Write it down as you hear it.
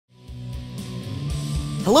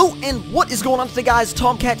Hello, and what is going on today, guys?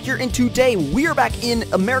 Tomcat here, and today we are back in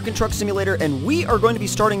American Truck Simulator, and we are going to be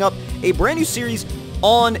starting up a brand new series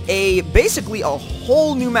on basically a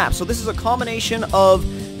whole new map. So this is a combination of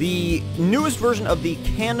the newest version of the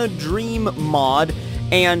CanaDream mod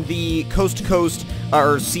and the Coast to Coast,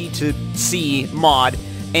 or Sea to Sea mod.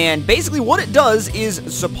 And basically what it does is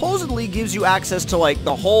supposedly gives you access to like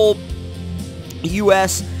the whole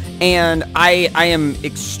US, and I am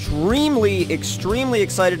extremely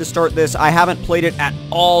excited to start this. I haven't played it at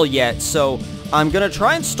all yet, so I'm gonna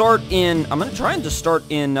try and start in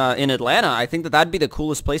Atlanta. I think that'd be the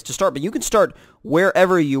coolest place to start, but you can start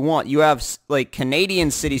wherever you want. You have like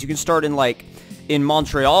Canadian cities. You can start in like in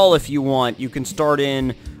Montreal if you want. You can start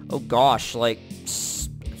in, oh gosh, like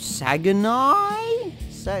Saguenay?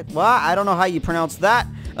 Well, I don't know how you pronounce that.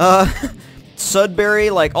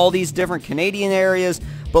 Sudbury, like all these different Canadian areas.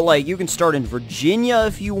 But like you can start in Virginia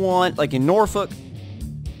if you want, like in Norfolk.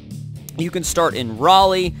 You can start in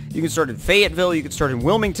Raleigh. You can start in Fayetteville. You can start in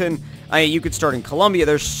Wilmington. You could start in Columbia.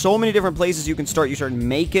 There's so many different places you can start. You start in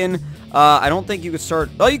Macon. I don't think you could start...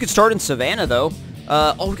 Oh, you could start in Savannah, though.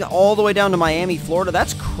 All the way down to Miami, Florida.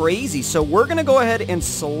 That's crazy. So we're going to go ahead and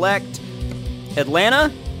select Atlanta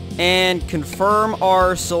and confirm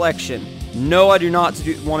our selection. No, I do not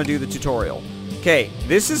want to do the tutorial. Okay,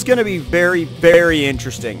 this is going to be very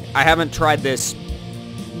interesting. I haven't tried this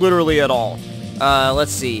literally at all.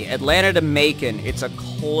 Let's see. Atlanta to Macon. It's a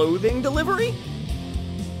clothing delivery?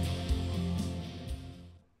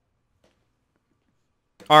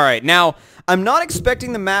 Alright, now, I'm not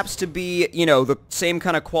expecting the maps to be, you know, the same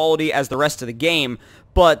kind of quality as the rest of the game,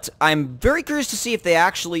 but I'm very curious to see if they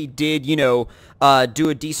actually did, you know, do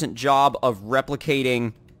a decent job of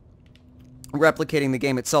replicating the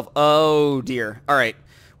game itself. Oh dear. Alright.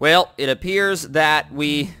 Well, it appears that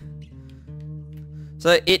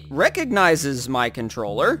so it recognizes my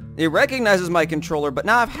controller. It recognizes my controller, but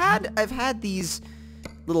now I've had these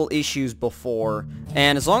little issues before,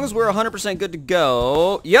 and as long as we're 100% good to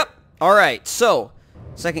go. Yep. Alright, so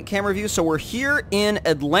second camera view. So we're here in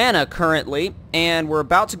Atlanta currently, and we're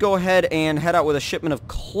about to go ahead and head out with a shipment of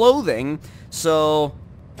clothing. So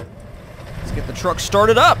let's get the truck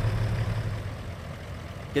started up.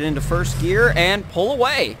 Get into first gear and pull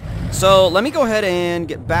away. So let me go ahead and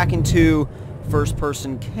get back into first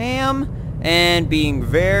person cam and being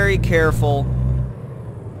very careful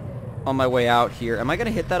on my way out here. Am I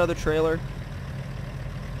gonna hit that other trailer?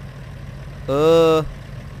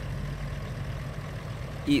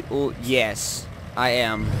 Yes, I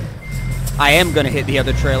am. I am gonna hit the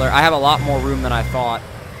other trailer. I have a lot more room than I thought.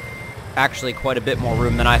 Actually, quite a bit more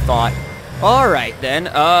room than I thought. Alright then,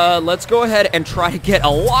 let's go ahead and try to get a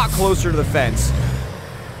lot closer to the fence.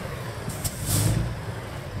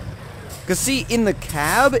 Cause see, in the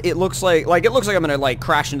cab, it looks like I'm gonna like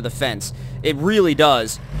crash into the fence. It really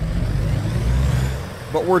does.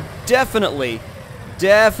 But we're definitely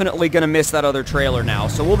gonna miss that other trailer now,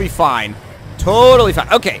 so we'll be fine. Totally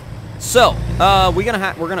fine. Okay, so, we're gonna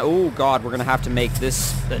have to make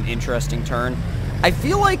this an interesting turn. I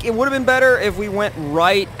feel like it would have been better if we went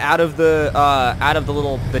right out of the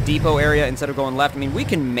depot area instead of going left. I mean, we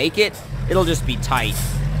can make it. It'll just be tight.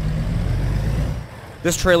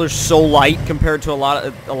 This trailer's so light compared to a lot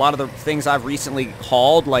of the things I've recently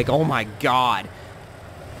hauled. Like, oh my god.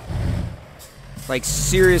 Like,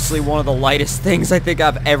 seriously, one of the lightest things I think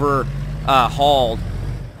I've ever hauled.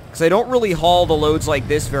 Because I don't really haul the loads like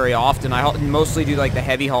this very often. I mostly do like the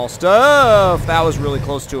heavy haul stuff. That was really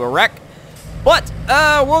close to a wreck. But,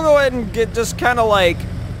 we'll go ahead and just kind of like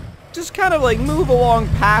move along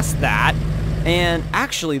past that. And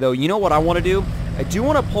actually, though, you know what I want to do? I do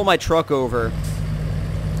want to pull my truck over,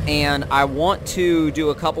 and I want to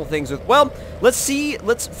do a couple things with, well,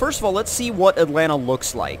 first of all, let's see what Atlanta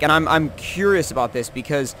looks like. And I'm curious about this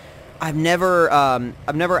because I've never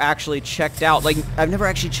actually checked out,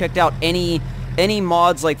 any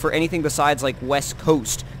mods, like, for anything besides, like, West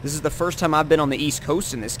Coast. This is the first time I've been on the East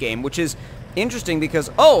Coast in this game, which is interesting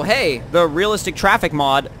because, oh, hey, the realistic traffic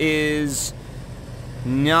mod is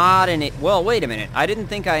not in it. Well, wait a minute. I didn't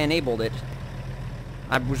think I enabled it.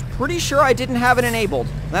 I was pretty sure I didn't have it enabled.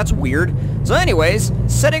 That's weird. So anyways,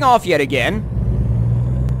 setting off yet again.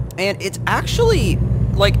 And it's actually,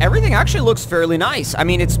 like, everything actually looks fairly nice. I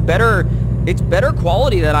mean, it's better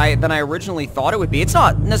quality than I originally thought it would be. It's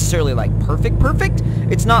not necessarily like perfect.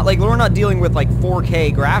 It's not like we're not dealing with like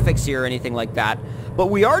 4K graphics here or anything like that. But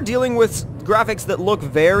we are dealing with graphics that look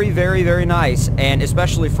very nice, and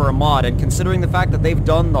especially for a mod, and considering the fact that they've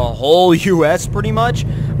done the whole US pretty much,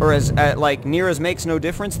 or as like near as makes no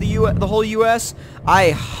difference the whole US, I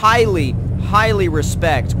highly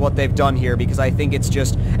respect what they've done here, because I think it's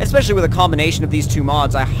just, especially with a combination of these two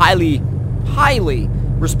mods, I highly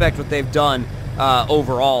respect what they've done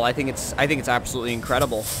overall. I think it's absolutely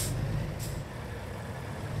incredible.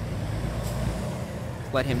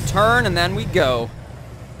 Let him turn, and then we go.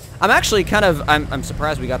 I'm actually kind of, I'm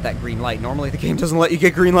surprised we got that green light. Normally the game doesn't let you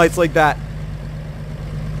get green lights like that.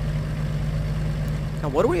 Now,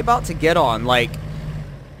 what are we about to get on? Like,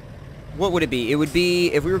 what would it be? It would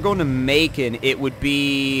be, if we were going to Macon, it would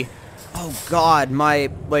be, oh god,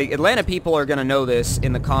 like, Atlanta people are gonna know this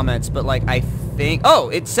in the comments, but like, I think, oh,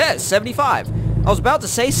 it says 75. I was about to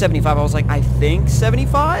say 75. I was like, I think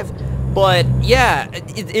 75? But, yeah,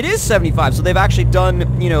 it is 75, so they've actually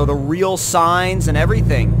done, you know, the real signs and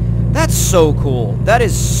everything. That's so cool. That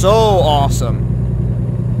is so awesome.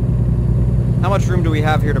 How much room do we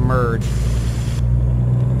have here to merge?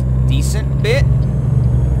 Decent bit?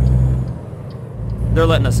 They're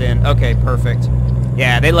letting us in. Okay, perfect.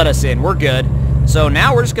 Yeah, they let us in. We're good. So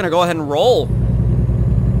now we're just going to go ahead and roll.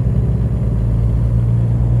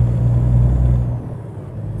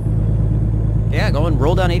 Yeah, go and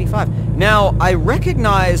roll down 85. Now, I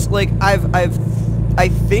recognize, like, I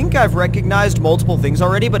think I've recognized multiple things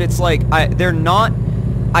already, but it's like, they're not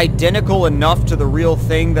identical enough to the real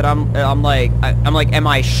thing that I'm like, am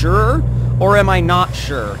I sure or am I not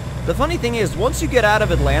sure? The funny thing is, once you get out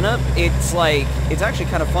of Atlanta, it's like, it's actually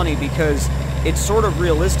kind of funny because it's sort of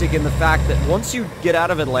realistic in the fact that once you get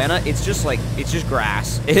out of Atlanta, it's just like, it's just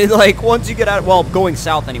grass. Like, once you get out, well, going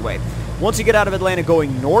south anyway. Once you get out of Atlanta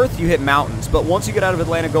going north, you hit mountains. But once you get out of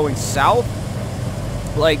Atlanta going south,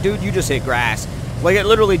 like, dude, you just hit grass. Like, it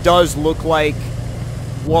literally does look like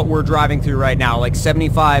what we're driving through right now. Like,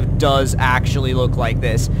 75 does actually look like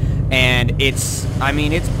this. And it's, I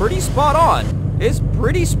mean, it's pretty spot on. It's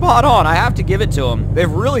pretty spot on. I have to give it to them.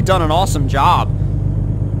 They've really done an awesome job.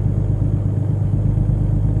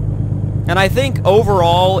 And I think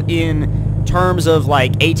overall, in terms of,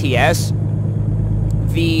 like, ATS,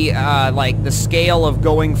 the, like, the scale of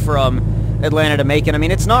going from Atlanta to Macon, I mean,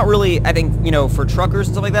 it's not really, I think, you know, for truckers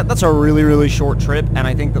and stuff like that, that's a really short trip, and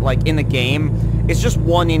I think that, like, in the game, it's just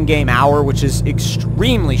one in-game hour, which is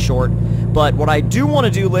extremely short. But what I do want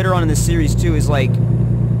to do later on in this series, too, is, like,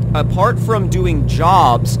 apart from doing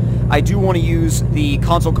jobs, I do want to use the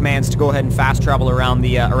console commands to go ahead and fast travel around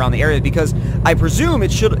the area, because I presume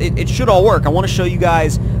it should all work. I want to show you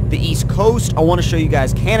guys the East Coast. I want to show you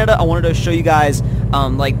guys Canada. I wanted to show you guys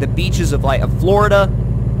like the beaches of Florida.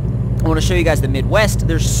 I want to show you guys the Midwest.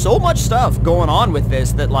 There's so much stuff going on with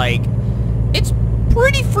this that, like, it's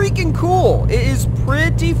pretty freaking cool. It is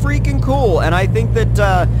pretty freaking cool, and I think that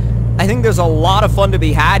I think there's a lot of fun to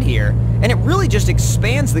be had here. And it really just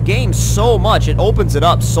expands the game so much. It opens it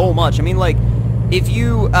up so much. I mean, like, if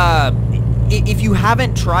you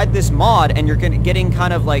haven't tried this mod and you're getting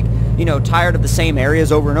kind of, like, you know, tired of the same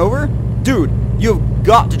areas over and over, dude, you've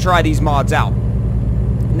got to try these mods out.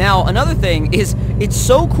 Now, another thing is, it's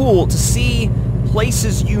so cool to see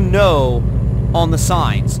places you know on the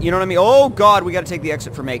signs. You know what I mean? Oh, God, we got to take the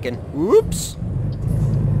exit for Macon. Whoops.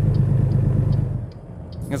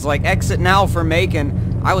 It's like, exit now for Macon.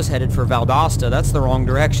 I was headed for Valdosta. That's the wrong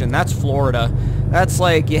direction. That's Florida. That's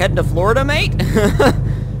like, you heading to Florida, mate?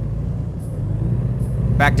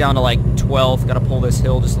 Back down to, like, 12th. Gotta pull this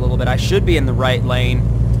hill just a little bit. I should be in the right lane.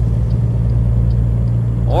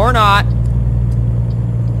 Or not.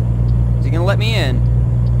 Is he gonna let me in?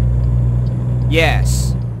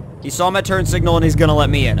 Yes. He saw my turn signal and he's gonna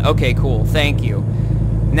let me in. Okay, cool. Thank you.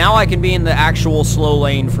 Now I can be in the actual slow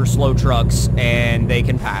lane for slow trucks, and they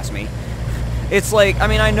can pass me. It's like, I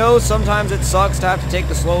mean, I know sometimes it sucks to have to take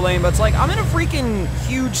the slow lane, but it's like, I'm in a freaking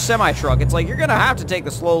huge semi-truck. It's like, you're gonna have to take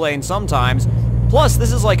the slow lane sometimes. Plus,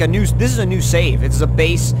 this is like a new save. It's a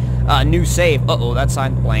base, new save. Uh-oh, that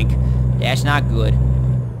sign's blank. That's not good.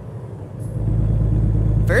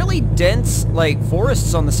 Fairly dense, like,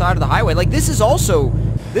 forests on the side of the highway. Like, this is also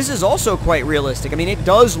quite realistic. I mean, it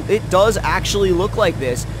does actually look like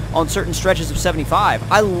this on certain stretches of 75.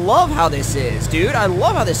 I love how this is, dude. I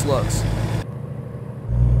love how this looks.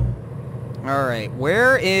 Alright,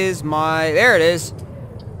 where is my... There it is.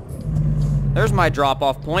 There's my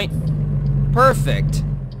drop-off point. Perfect.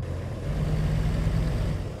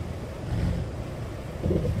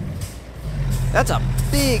 That's a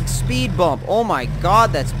big speed bump. Oh my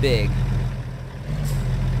god, that's big.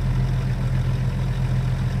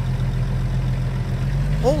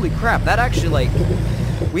 Holy crap, that actually, like...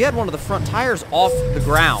 We had one of the front tires off the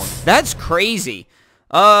ground. That's crazy.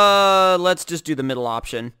 Let's just do the middle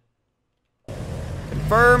option.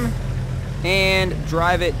 Confirm. and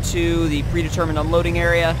drive it to the predetermined unloading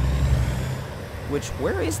area. Which,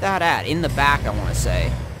 where is that at? In the back, I want to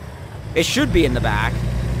say. It should be in the back.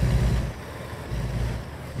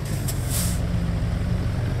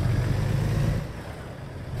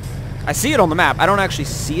 I see it on the map. I don't actually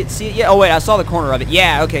see it yet. Oh, wait, I saw the corner of it.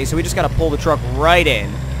 Yeah, okay, so we just got to pull the truck right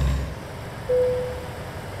in.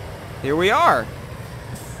 Here we are.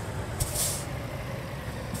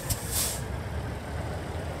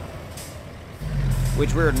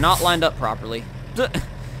 Which we're not lined up properly. Just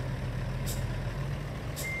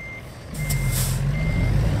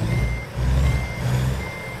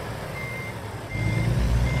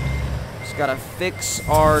gotta fix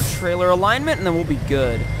our trailer alignment and then we'll be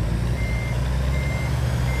good.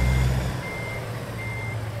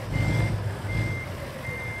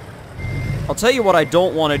 I'll tell you what I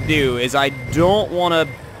don't want to do is I don't want to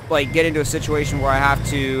like get into a situation where I have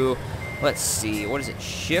to, let's see, what is it,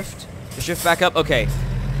 shift? To shift back up? Okay.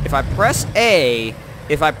 If I press A,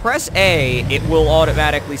 it will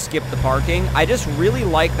automatically skip the parking. I just really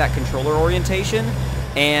like that controller orientation,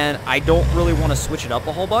 and I don't really want to switch it up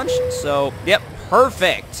a whole bunch. So, yep,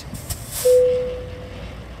 perfect.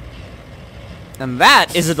 And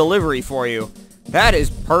that is a delivery for you. That is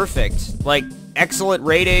perfect. Like, excellent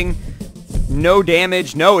rating. No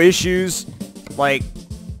damage, no issues. Like,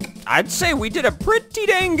 I'd say we did a pretty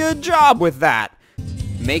dang good job with that.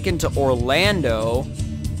 Macon to Orlando.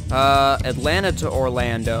 Atlanta to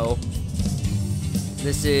Orlando.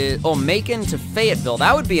 This is... Oh, Macon to Fayetteville.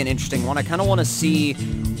 That would be an interesting one. I kind of want to see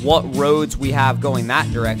what roads we have going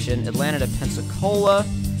that direction. Atlanta to Pensacola.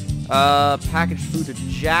 Packaged food to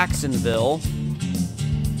Jacksonville.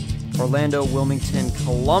 Orlando, Wilmington,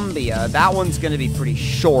 Columbia. That one's going to be pretty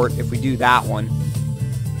short if we do that one.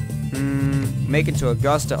 Macon to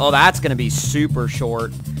Augusta. Oh, that's going to be super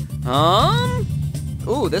short.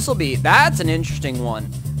 Ooh, this'll be... That's an interesting one.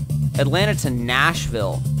 Atlanta to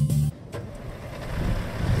Nashville.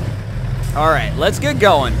 Alright, let's get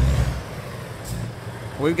going.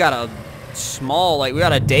 We've got a small, like, we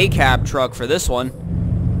got a day cab truck for this one.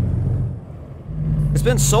 It's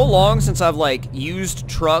been so long since I've, like, used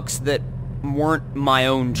trucks that weren't my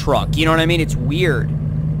own truck. You know what I mean? It's weird.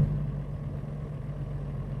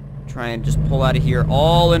 Try and just pull out of here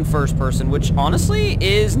all in first person, which honestly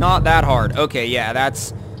is not that hard. Okay, yeah,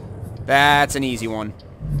 that's an easy one.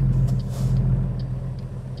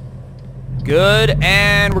 Good,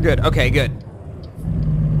 and we're good. Okay, good.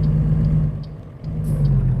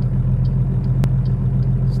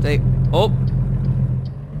 Stay. Oh.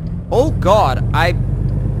 Oh, God.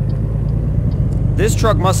 This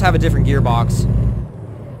truck must have a different gearbox.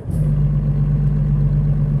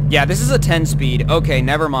 Yeah, this is a 10-speed. Okay,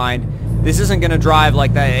 never mind. This isn't going to drive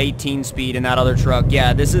like that 18-speed in that other truck.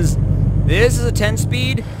 Yeah, this is a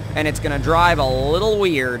 10-speed, and it's going to drive a little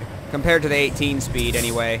weird compared to the 18-speed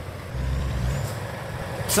anyway.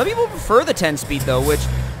 Some people prefer the 10-speed, though, which,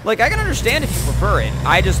 like, I can understand if you prefer it.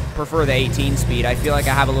 I just prefer the 18-speed. I feel like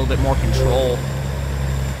I have a little bit more control.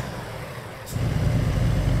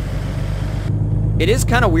 It is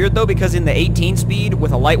kind of weird, though, because in the 18-speed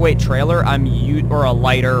with a lightweight trailer, or a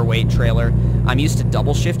lighter weight trailer, I'm used to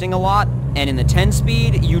double shifting a lot, and in the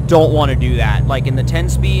 10-speed, you don't want to do that. Like, in the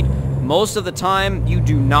 10-speed, most of the time, you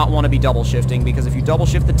do not want to be double shifting, because if you double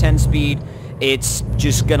shift the 10-speed, it's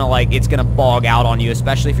just gonna, like, it's gonna bog out on you,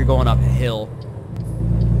 especially if you're going up a hill.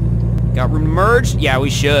 Got room to merge? Yeah,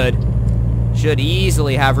 we should. Should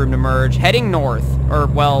easily have room to merge. Heading north, or,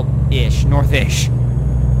 well, ish, north-ish.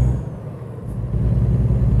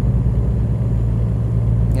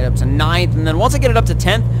 Get up to 9th, and then once I get it up to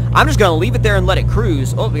 10th, I'm just gonna leave it there and let it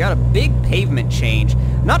cruise. Oh, we got a big pavement change.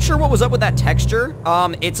 Not sure what was up with that texture.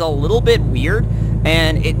 It's a little bit weird,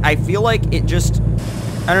 and I feel like it just,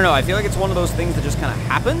 I don't know, I feel like it's one of those things that just kind of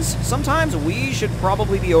happens sometimes. We should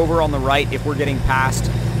probably be over on the right if we're getting passed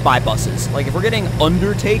by buses. Like, if we're getting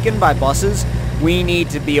undertaken by buses, we need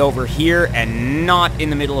to be over here and not in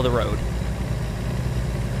the middle of the road.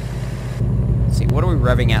 What are we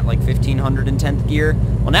revving at, like 1500 in 10th gear?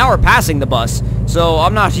 Well, now we're passing the bus, so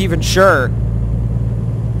I'm not even sure.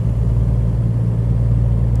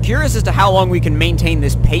 Curious as to how long we can maintain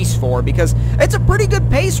this pace for, because it's a pretty good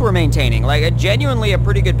pace we're maintaining. Like, genuinely a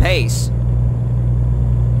pretty good pace.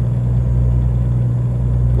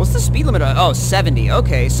 What's the speed limit? Oh, 70.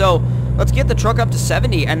 Okay, so let's get the truck up to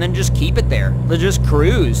 70 and then just keep it there. Let's just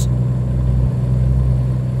cruise.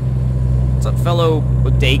 What's up, fellow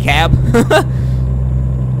day cab?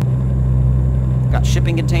 Got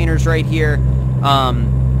shipping containers right here.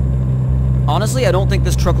 Honestly, I don't think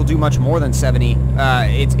this truck will do much more than 70.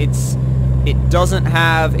 It's It doesn't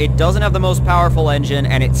have the most powerful engine,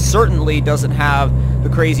 and it certainly doesn't have the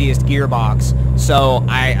craziest gearbox. So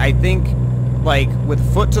I think, like,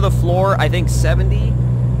 with foot to the floor, I think 70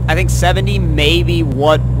 may be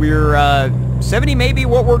what we're 70 may be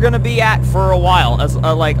what we're gonna be at for a while, as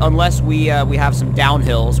like, unless we have some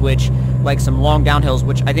downhills, which, like, some long downhills,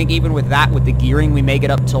 which I think even with that, with the gearing, we may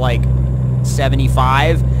get up to like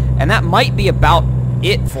 75, and that might be about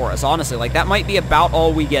it for us, honestly. Like, that might be about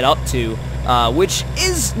all we get up to, which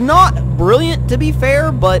is not brilliant, to be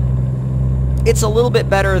fair, but it's a little bit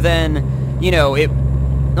better than, you know, it.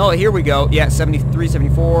 Oh, here we go. Yeah, 73,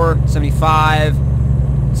 74, 75,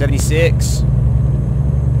 76.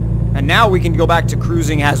 And now we can go back to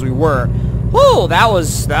cruising as we were. Whoa, that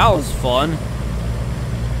was fun.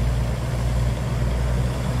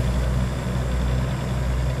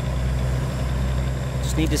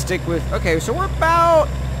 Just need to stick with... Okay, so we're about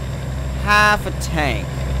half a tank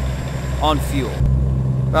on fuel.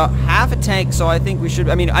 About half a tank, so I think we should...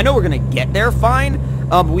 I mean, I know we're going to get there fine.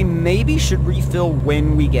 We maybe should refill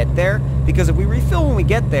when we get there. Because if we refill when we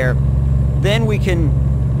get there, then we can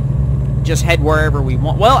just head wherever we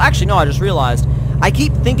want. Well, actually, no, I just realized. I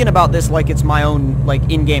keep thinking about this like it's my own,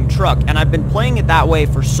 like, in-game truck. And I've been playing it that way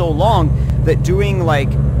for so long that doing, like...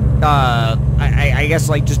 I guess,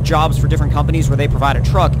 like, just jobs for different companies where they provide a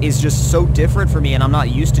truck is just so different for me, and I'm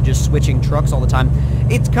not used to just switching trucks all the time.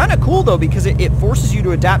 It's kind of cool, though, because it forces you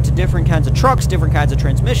to adapt to different kinds of trucks, different kinds of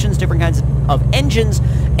transmissions, different kinds of engines,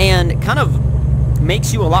 and kind of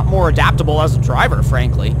makes you a lot more adaptable as a driver,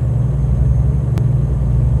 frankly.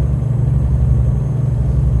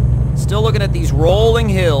 Still looking at these rolling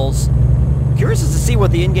hills. Curious as to see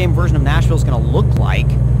what the in-game version of Nashville is going to look like.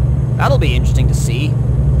 That'll be interesting to see.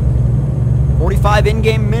 45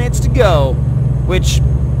 in-game minutes to go, which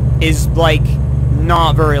is, like,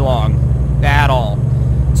 not very long at all.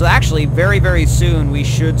 So actually, very, very soon we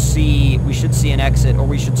should see an exit, or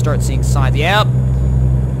we should start seeing signs. Yep,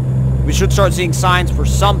 we should start seeing signs for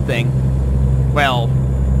something. Well,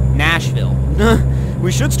 Nashville.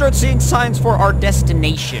 We should start seeing signs for our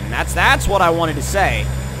destination. That's what I wanted to say.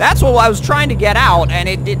 That's what I was trying to get out, and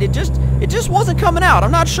it just wasn't coming out.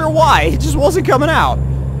 I'm not sure why. It just wasn't coming out.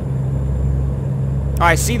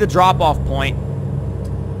 I see the drop-off point.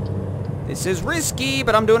 This is risky,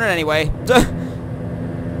 but I'm doing it anyway.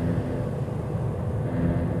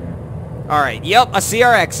 Alright, yep, I see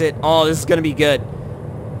our exit. Oh, this is gonna be good.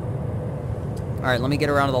 Alright, let me get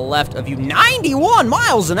around to the left of you. 91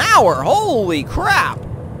 miles an hour! Holy crap!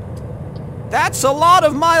 That's a lot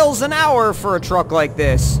of miles an hour for a truck like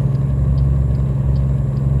this.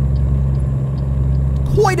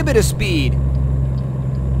 Quite a bit of speed.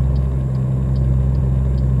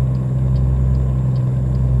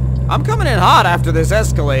 I'm coming in hot after this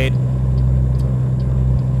Escalade.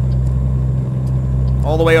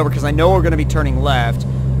 All the way over, because I know we're going to be turning left.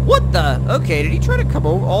 What the? Okay, did he try to come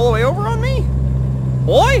all the way over on me?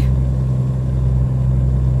 Boy?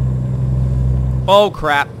 Oh,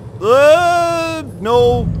 crap.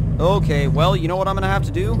 No. Okay, well, you know what I'm going to have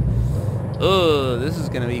to do? This is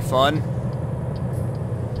going to be fun.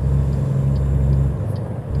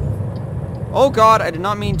 Oh, God, I did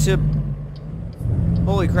not mean to...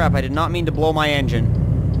 Holy crap, I did not mean to blow my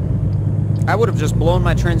engine. I would have just blown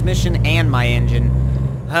my transmission and my engine.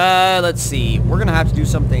 Let's see. We're going to have to do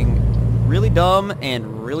something really dumb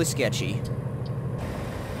and really sketchy.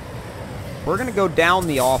 We're going to go down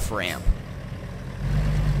the off-ramp.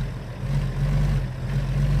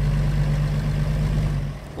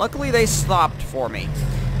 Luckily, they stopped for me.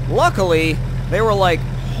 Luckily, they were like,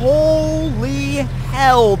 holy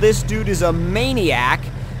hell, this dude is a maniac.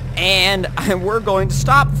 And we're going to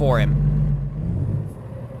stop for him.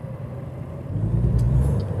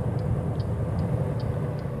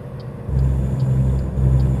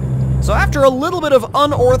 So after a little bit of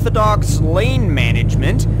unorthodox lane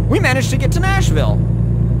management, we managed to get to Nashville.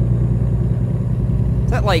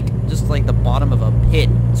 Is that like, just like the bottom of a pit?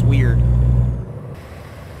 It's weird.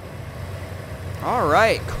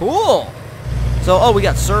 Alright, cool. So, oh, we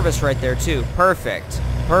got service right there too. Perfect.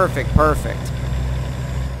 Perfect, perfect.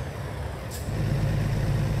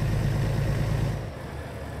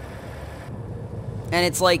 And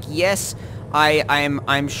it's like, yes,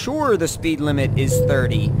 I'm sure the speed limit is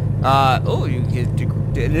 30. Oh,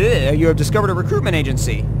 you have discovered a recruitment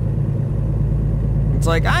agency. It's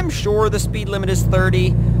like, I'm sure the speed limit is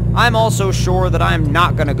 30. I'm also sure that I'm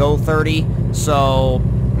not gonna go 30. So,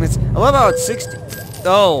 I love how it's 60.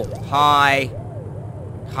 Oh, hi.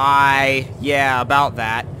 Hi. Yeah, about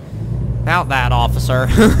that. About that, officer.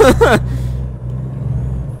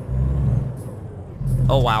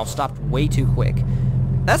 Oh, wow, stopped way too quick.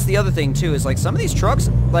 that's the other thing, too, is, like, some of these trucks,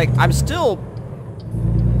 like, I'm still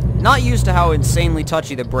not used to how insanely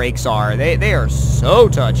touchy the brakes are. They are so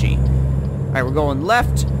touchy. All right, we're going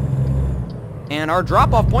left. And our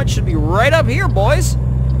drop-off point should be right up here, boys.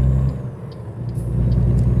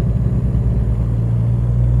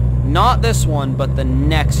 Not this one, but the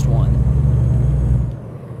next one.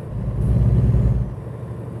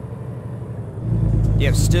 You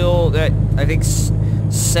have still, that I think,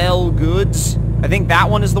 sell goods. I think that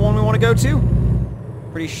one is the one we want to go to.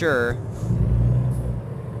 Pretty sure.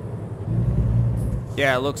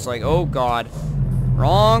 Yeah, it looks like, oh god.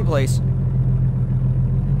 Wrong place.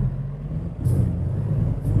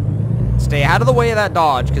 Stay out of the way of that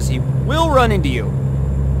Dodge, because he will run into you.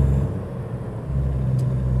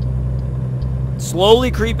 Slowly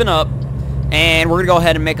creeping up. And we're going to go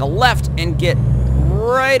ahead and make a left and get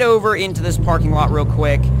right over into this parking lot real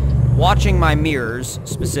quick. Watching my mirrors,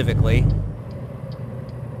 specifically.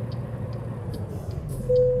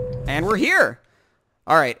 And we're here.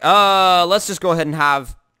 Alright, let's just go ahead and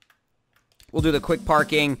have... We'll do the quick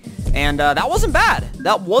parking. And that wasn't bad.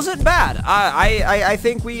 That wasn't bad. I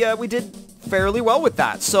think we did fairly well with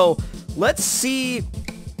that. So, let's see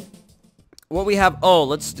what we have. Oh,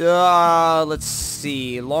 let's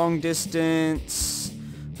see. Long distance.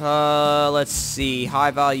 Let's see.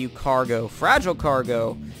 High value cargo. Fragile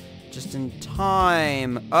cargo. Just in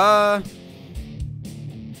time.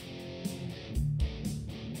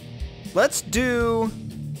 Let's do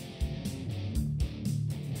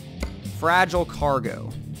fragile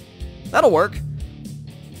cargo. That'll work.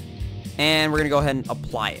 And we're going to go ahead and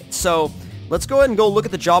apply it. So, let's go ahead and go look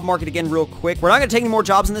at the job market again real quick. We're not going to take any more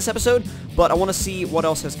jobs in this episode, but I want to see what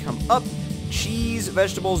else has come up. Cheese,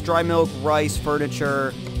 vegetables, dry milk, rice,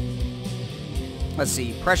 furniture. Let's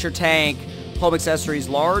see. Pressure tank, home accessories,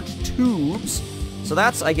 large tubes. So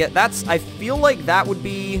that's, I feel like that would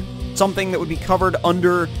be something that would be covered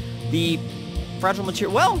under the fragile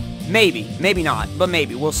material. Well, maybe not, but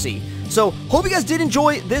maybe. We'll see. So, hope you guys did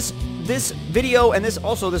enjoy this video and this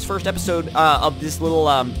first episode of this little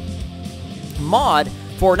mod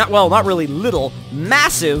for not really little,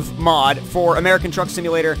 massive mod for American Truck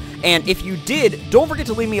Simulator. And if you did, don't forget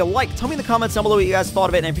to leave me a like. Tell me in the comments down below what you guys thought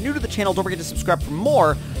of it. And if you're new to the channel, don't forget to subscribe for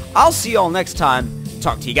more. I'll see you all next time.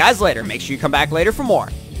 Talk to you guys later. Make sure you come back later for more.